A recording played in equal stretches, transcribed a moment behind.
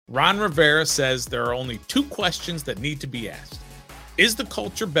Ron Rivera says there are only two questions that need to be asked. Is the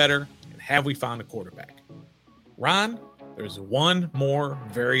culture better, and have we found a quarterback? Ron, there's one more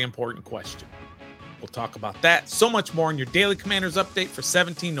very important question. We'll talk about that, so much more in your Daily Commanders update for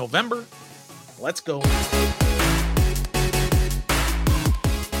 17 November. Let's go.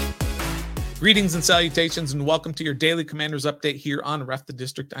 Greetings and salutations, and welcome to your Daily Commanders update here on Ref the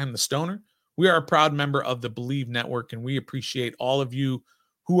District. I'm the Stoner. We are a proud member of the Believe Network, and we appreciate all of you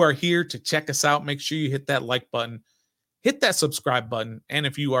who are here to check us out. Make sure you hit that like button, hit that subscribe button, and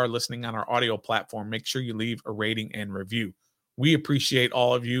if you are listening on our audio platform, make sure you leave a rating and review. We appreciate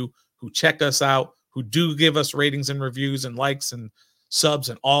all of you who check us out, who do give us ratings and reviews and likes and subs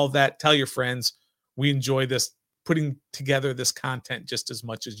and all of that. Tell your friends. We enjoy this, putting together this content just as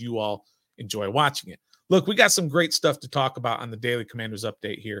much as you all enjoy watching it. Look, we got some great stuff to talk about on the Daily Commanders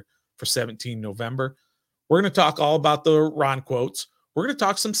update here for 17 November. We're going to talk all about the Ron quotes. We're going to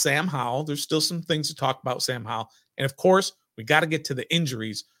talk some Sam Howell. There's still some things to talk about Sam Howell. And of course, we got to get to the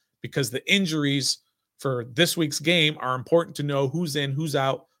injuries, because the injuries for this week's game are important to know who's in, who's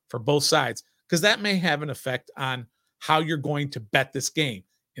out for both sides, because that may have an effect on how you're going to bet this game.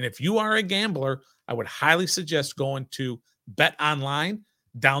 And if you are a gambler, I would highly suggest going to Bet Online,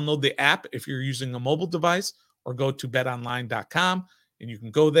 download the app if you're using a mobile device, or go to betonline.com, and you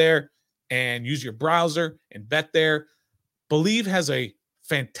can go there and use your browser and bet there. Believe has a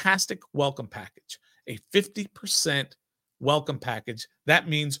fantastic welcome package, a 50% welcome package. That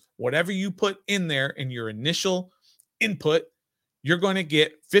means whatever you put in there in your initial input, you're going to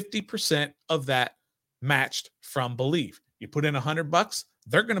get 50% of that matched from Believe. You put in $100,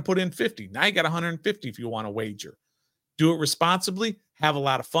 they're going to put in 50. Now you got 150 if you want to wager. Do it responsibly. Have a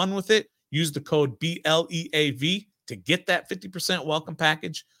lot of fun with it. Use the code BLEAV to get that 50% welcome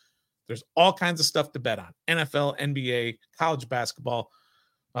package. There's all kinds of stuff to bet on. NFL, NBA, college basketball,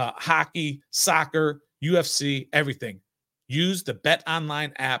 hockey, soccer, UFC, everything. Use the Bet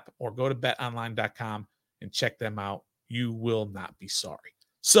Online app or go to betonline.com and check them out. You will not be sorry.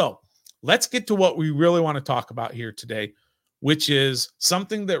 So let's get to what we really want to talk about here today, which is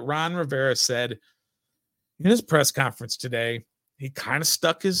something that Ron Rivera said in his press conference today. He kind of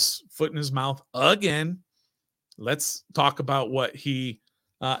stuck his foot in his mouth again. Let's talk about what he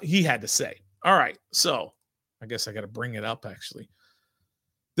had to say. All right, so I guess I got to bring it up, actually.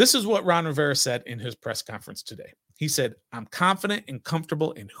 This is what Ron Rivera said in his press conference today. He said, "I'm confident and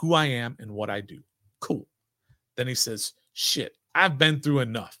comfortable in who I am and what I do." Cool. Then he says, "Shit, I've been through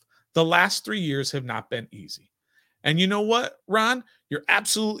enough. The last 3 years have not been easy." And you know what, Ron? You're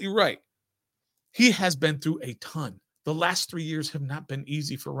absolutely right. He has been through a ton. The last 3 years have not been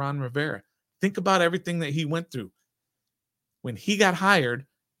easy for Ron Rivera. Think about everything that he went through. When he got hired,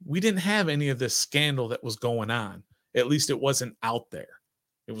 we didn't have any of this scandal that was going on. At least it wasn't out there.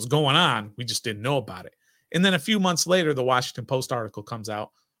 It was going on. We just didn't know about it. And then a few months later, the Washington Post article comes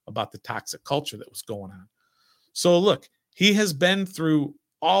out about the toxic culture that was going on. So look, he has been through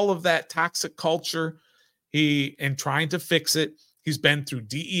all of that toxic culture and trying to fix it. He's been through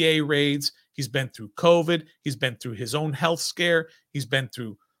DEA raids. He's been through COVID. He's been through his own health scare. He's been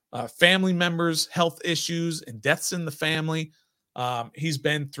through family members' health issues and deaths in the family. He's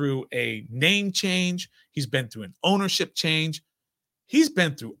been through a name change. He's been through an ownership change. He's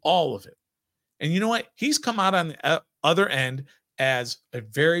been through all of it. And you know what? He's come out on the other end as a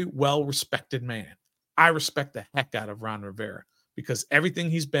very well-respected man. I respect the heck out of Ron Rivera because everything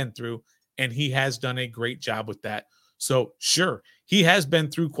he's been through, and he has done a great job with that. So sure, he has been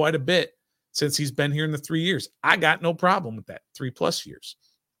through quite a bit since he's been here in the 3 years. I got no problem with that, 3+ years.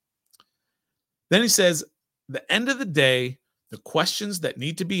 Then he says, the end of the day, the questions that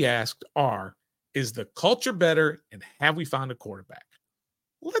need to be asked are, is the culture better, and have we found a quarterback?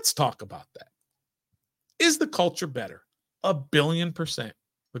 Let's talk about that. Is the culture better? 1,000,000,000%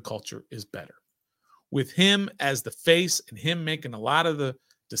 the culture is better. With him as the face and him making a lot of the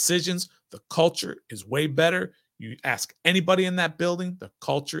decisions, the culture is way better. You ask anybody in that building, the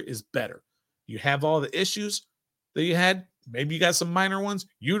culture is better. You have all the issues that you had. Maybe you got some minor ones.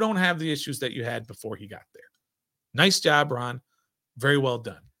 You don't have the issues that you had before he got there. Nice job, Ron. Very well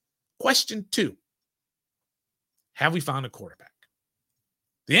done. Question 2. Have we found a quarterback?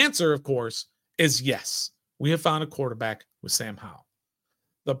 The answer, of course, is yes. We have found a quarterback with Sam Howell.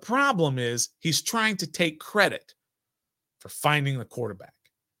 The problem is he's trying to take credit for finding the quarterback.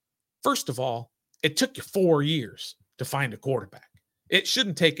 First of all, it took you 4 years to find a quarterback. It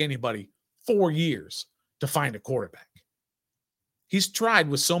shouldn't take anybody 4 years to find a quarterback. He's tried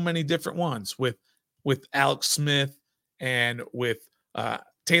with so many different ones, with Alex Smith and with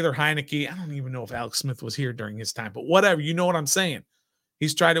Taylor Heineke. I don't even know if Alex Smith was here during his time, but whatever, you know what I'm saying.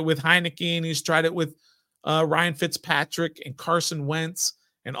 He's tried it with Heineke, and he's tried it with Ryan Fitzpatrick and Carson Wentz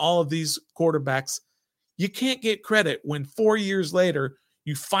and all of these quarterbacks. You can't get credit when 4 years later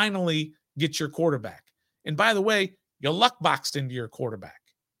you finally get your quarterback. And by the way, you luck boxed into your quarterback.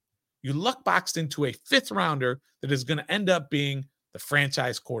 You luck boxed into a 5th rounder that is going to end up being the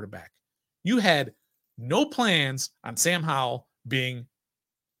franchise quarterback. You had no plans on Sam Howell being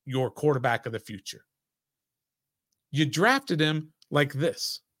your quarterback of the future. You drafted him like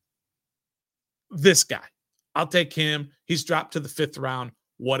this. This guy. I'll take him. He's dropped to the 5th round,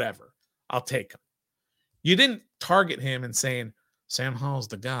 whatever. I'll take him. You didn't target him and saying, Sam Howell's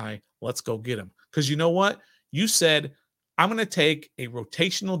the guy. Let's go get him. Because you know what? You said, I'm going to take a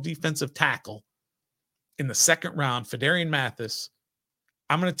rotational defensive tackle in the 2nd round, Fedarian Mathis.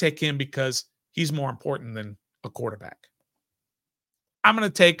 I'm going to take him because he's more important than a quarterback. I'm going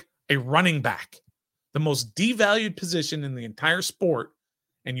to take a running back, the most devalued position in the entire sport,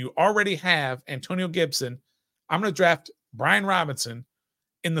 and you already have Antonio Gibson. I'm going to draft Brian Robinson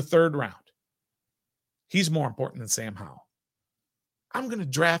in the 3rd round. He's more important than Sam Howell. I'm going to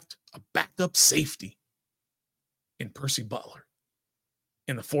draft a backup safety in Percy Butler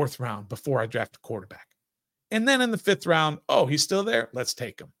in the 4th round before I draft a quarterback. And then in the 5th round, oh, he's still there? Let's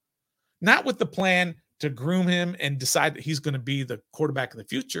take him. Not with the plan to groom him and decide that he's going to be the quarterback of the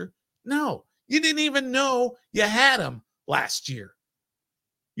future. No, you didn't even know you had him last year.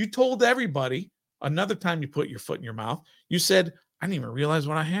 You told everybody, another time you put your foot in your mouth, you said, I didn't even realize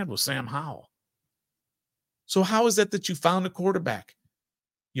what I had was Sam Howell. So how is it that you found a quarterback?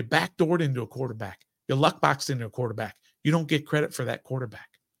 You backdoored into a quarterback. You luckboxed into a quarterback. You don't get credit for that quarterback.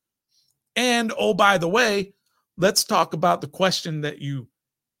 And, oh, by the way, let's talk about the question that you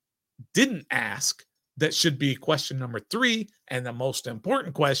didn't ask that should be question number 3 and the most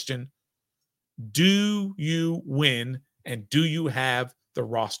important question. Do you win, and do you have the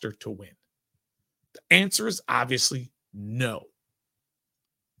roster to win? The answer is obviously no.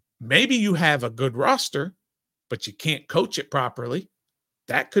 Maybe you have a good roster, but you can't coach it properly.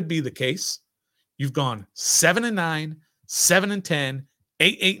 That could be the case. You've gone 7-9, 7-10,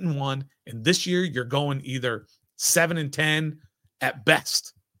 8-1, and this year you're going either 7-10 at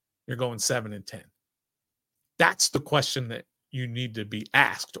best. You're going 7-10. That's the question that you need to be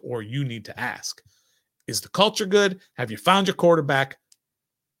asked, or you need to ask. Is the culture good? Have you found your quarterback?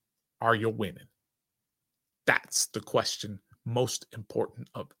 Are you winning? That's the question most important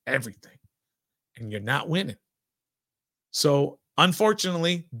of everything. And you're not winning. So,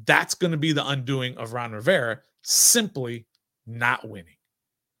 unfortunately, that's going to be the undoing of Ron Rivera, simply not winning.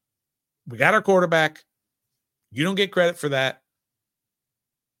 We got our quarterback. You don't get credit for that.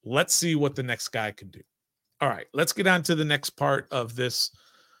 Let's see what the next guy can do. All right, let's get on to the next part of this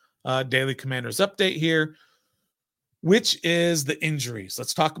Daily Commanders update here, which is the injuries.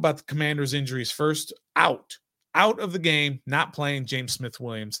 Let's talk about the Commanders' injuries first. Out of the game, not playing James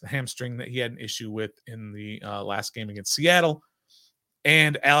Smith-Williams, the hamstring that he had an issue with in the last game against Seattle,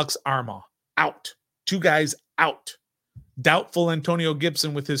 and Alex Armah out. 2 guys out. Doubtful Antonio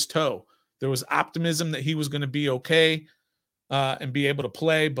Gibson with his toe. There was optimism that he was going to be okay and be able to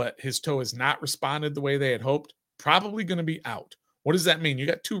play, but his toe has not responded the way they had hoped. Probably going to be out. What does that mean? You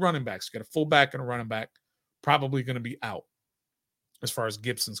got 2 running backs. You got a fullback and a running back. Probably going to be out as far as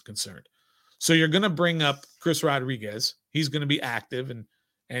Gibson's concerned. So you're going to bring up Chris Rodriguez. He's going to be active,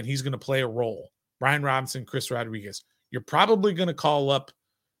 and he's going to play a role. Brian Robinson, Chris Rodriguez. You're probably going to call up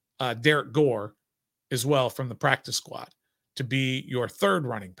Derek Gore as well from the practice squad to be your 3rd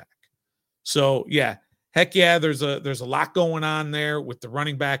running back. So, yeah, heck yeah, there's a lot going on there with the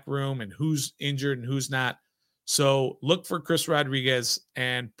running back room and who's injured and who's not. So look for Chris Rodriguez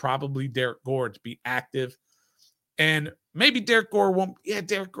and probably Derek Gore to be active. And maybe Derek Gore won't. Yeah,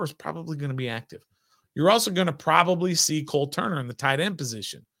 Derek Gore's probably going to be active. You're also going to probably see Cole Turner in the tight end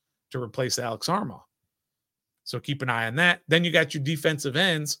position to replace Alex Armah. So keep an eye on that. Then you got your defensive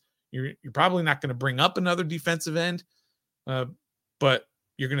ends. You're probably not going to bring up another defensive end, but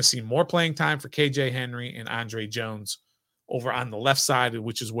you're going to see more playing time for KJ Henry and Andre Jones over on the left side,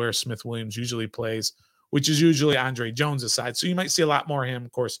 which is where Smith-Williams usually plays, which is usually Andre Jones' side. So you might see a lot more of him,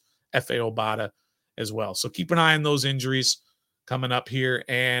 of course, F.A. Obata as well. So keep an eye on those injuries coming up here.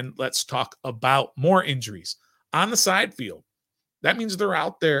 And let's talk about more injuries on the side field. That means they're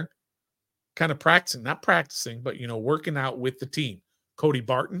out there kind of practicing, not practicing, but, working out with the team. Cody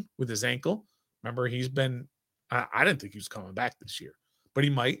Barton with his ankle. Remember, he's been, I didn't think he was coming back this year, but he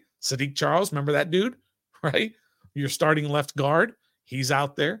might. Sadiq Charles, remember that dude, right? Your starting left guard, he's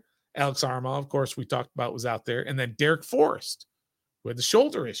out there. Alex Armah, of course, we talked about, was out there. And then Derek Forrest with the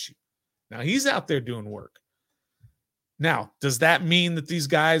shoulder issue. Now he's out there doing work. Now, does that mean that these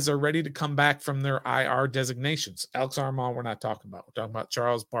guys are ready to come back from their IR designations? Alex Armand, we're not talking about. We're talking about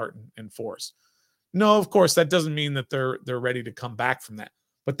Charles Barton and Forrest. No, of course, that doesn't mean that they're ready to come back from that.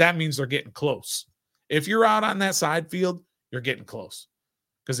 But that means they're getting close. If you're out on that side field, you're getting close.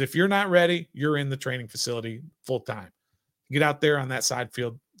 Because if you're not ready, you're in the training facility full time. Get out there on that side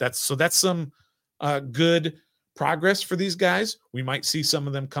field. That's some good progress for these guys. We might see some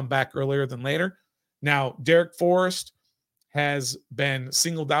of them come back earlier than later. Now, Derek Forrest has been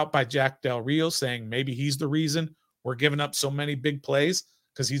singled out by Jack Del Rio, saying maybe he's the reason we're giving up so many big plays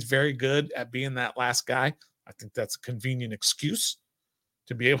because he's very good at being that last guy. I think that's a convenient excuse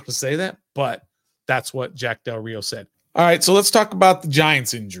to be able to say that, but that's what Jack Del Rio said. All right, so let's talk about the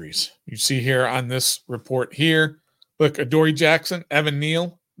Giants injuries. You see here on this report here, look, Adoree Jackson, Evan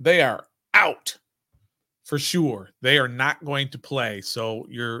Neal, they are out for sure. They are not going to play. So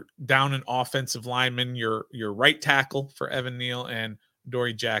you're down an offensive lineman. Your right tackle for Evan Neal and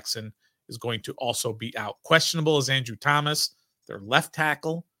Adoree Jackson is going to also be out. Questionable is Andrew Thomas, their left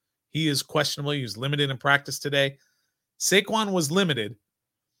tackle. He is questionable. He was limited in practice today. Saquon was limited.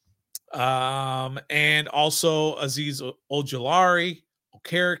 And also Azeez Ojulari,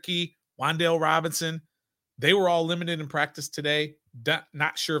 Okereke, Wan'Dale Robinson. They were all limited in practice today.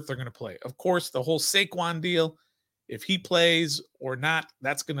 Not sure if they're going to play. Of course, the whole Saquon deal, if he plays or not,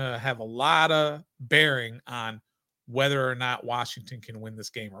 that's going to have a lot of bearing on whether or not Washington can win this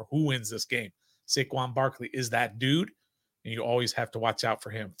game or who wins this game. Saquon Barkley is that dude, and you always have to watch out for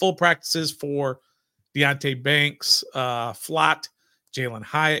him. Full practices for Deonte Banks, Flott, Jalen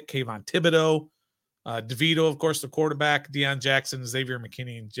Hyatt, Kayvon Thibodeau, DeVito, of course, the quarterback, Deion Jackson, Xavier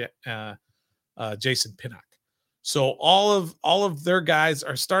McKinney, and Jason Pinnock. So all of their guys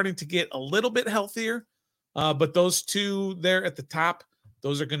are starting to get a little bit healthier, but those two there at the top,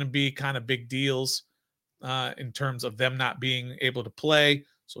 those are going to be kind of big deals in terms of them not being able to play.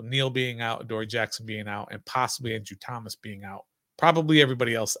 So Neal being out, Adoree Jackson being out, and possibly Andrew Thomas being out. Probably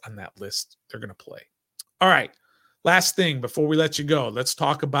everybody else on that list, they're going to play. All right, last thing before we let you go, let's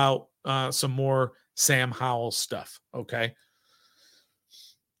talk about some more Sam Howell stuff, okay?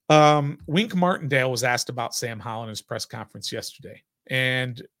 Wink Martindale was asked about Sam Howell in his press conference yesterday.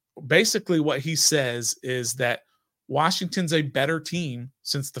 And basically what he says is that Washington's a better team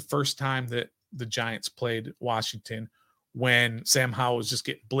since the first time that the Giants played Washington, when Sam Howell was just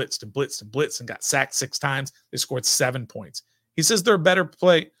getting blitzed and blitzed and blitzed and got sacked 6 times. They scored 7 points. He says they're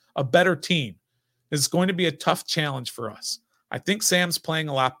a better team. It's going to be a tough challenge for us. I think Sam's playing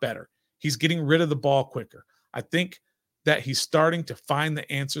a lot better. He's getting rid of the ball quicker. I think that he's starting to find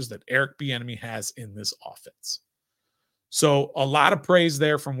the answers that Eric Bieniemy has in this offense. So a lot of praise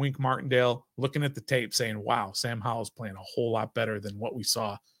there from Wink Martindale, looking at the tape saying, wow, Sam Howell's playing a whole lot better than what we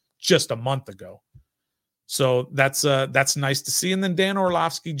saw just a month ago. So that's nice to see. And then Dan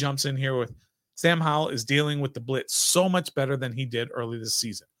Orlovsky jumps in here with Sam Howell is dealing with the blitz so much better than he did early this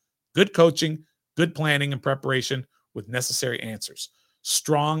season. Good coaching, good planning and preparation with necessary answers.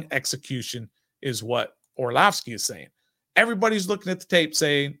 Strong execution is what Orlovsky is saying. Everybody's looking at the tape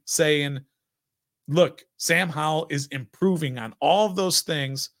saying, look, Sam Howell is improving on all of those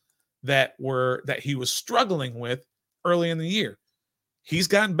things that he was struggling with early in the year. He's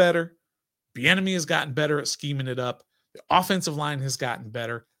gotten better. Bieniemy has gotten better at scheming it up. The offensive line has gotten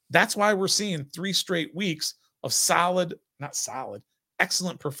better. That's why we're seeing 3 straight weeks of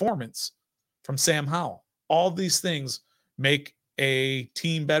excellent performance from Sam Howell. All these things make a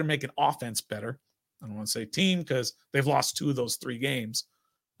team better, make an offense better. I don't want to say team because they've lost 2 of those 3 games.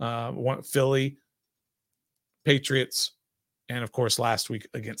 Philly, Patriots, and of course last week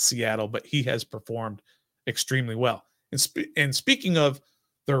against Seattle, but he has performed extremely well. And speaking of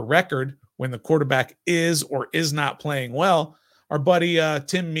their record when the quarterback is or is not playing well, our buddy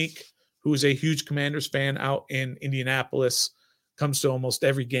Tim Meek, who is a huge Commanders fan out in Indianapolis, comes to almost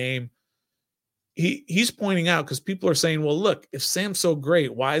every game. He's pointing out, because people are saying, well, look, if Sam's so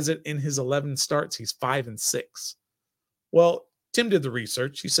great, why is it in his 11 starts he's 5-6? Well, Tim did the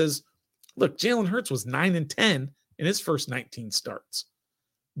research. He says, look, Jalen Hurts was 9-10 in his first 19 starts.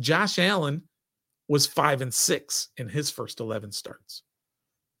 Josh Allen was 5-6 in his first 11 starts.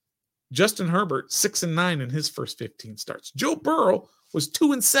 Justin Herbert, 6-9 in his first 15 starts. Joe Burrow was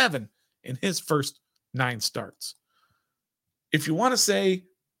 2-7 in his first 9 starts. If you want to say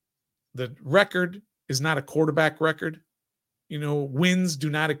the record is not a quarterback record, wins do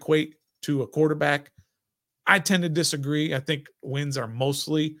not equate to a quarterback, I tend to disagree. I think wins are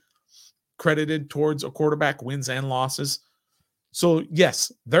mostly credited towards a quarterback, wins and losses. So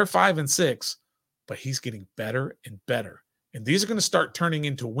yes, they're 5-6, but he's getting better and better. And these are going to start turning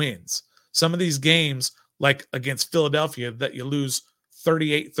into wins. Some of these games, like against Philadelphia that you lose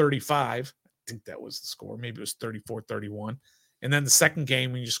 38-35. I think that was the score. Maybe it was 34-31. And then the second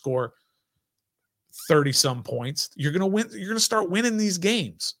game when you score 30-some points, you're going to win. You're going to start winning these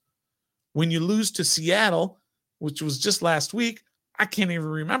games. When you lose to Seattle, which was just last week, I can't even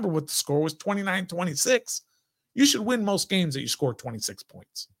remember what the score was, 29-26. You should win most games that you score 26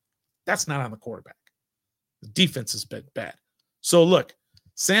 points. That's not on the quarterback. The defense has been bad. So look,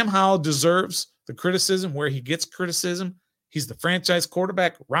 Sam Howell deserves the criticism where he gets criticism. He's the franchise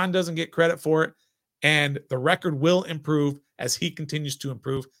quarterback. Ron doesn't get credit for it. And the record will improve as he continues to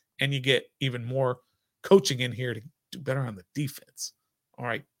improve. And you get even more coaching in here to do better on the defense. All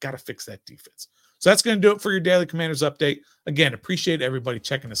right, got to fix that defense. So that's going to do it for your Daily Commanders update. Again, appreciate everybody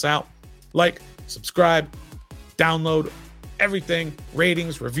checking us out. Like, subscribe, download everything,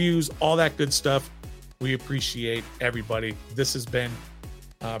 ratings, reviews, all that good stuff. We appreciate everybody. This has been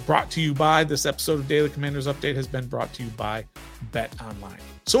brought to you by, this episode of Daily Commanders Update has been brought to you by Bet Online.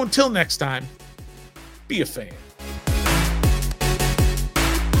 So until next time, be a fan.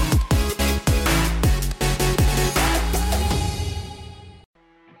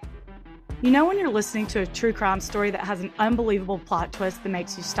 You know when you're listening to a true crime story that has an unbelievable plot twist that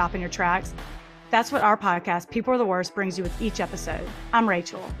makes you stop in your tracks? That's what our podcast, People Are the Worst, brings you with each episode. I'm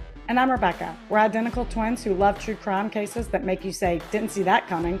Rachel. And I'm Rebecca. We're identical twins who love true crime cases that make you say, didn't see that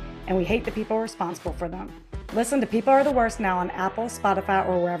coming, and we hate the people responsible for them. Listen to People Are the Worst now on Apple, Spotify,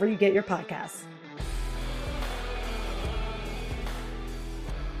 or wherever you get your podcasts.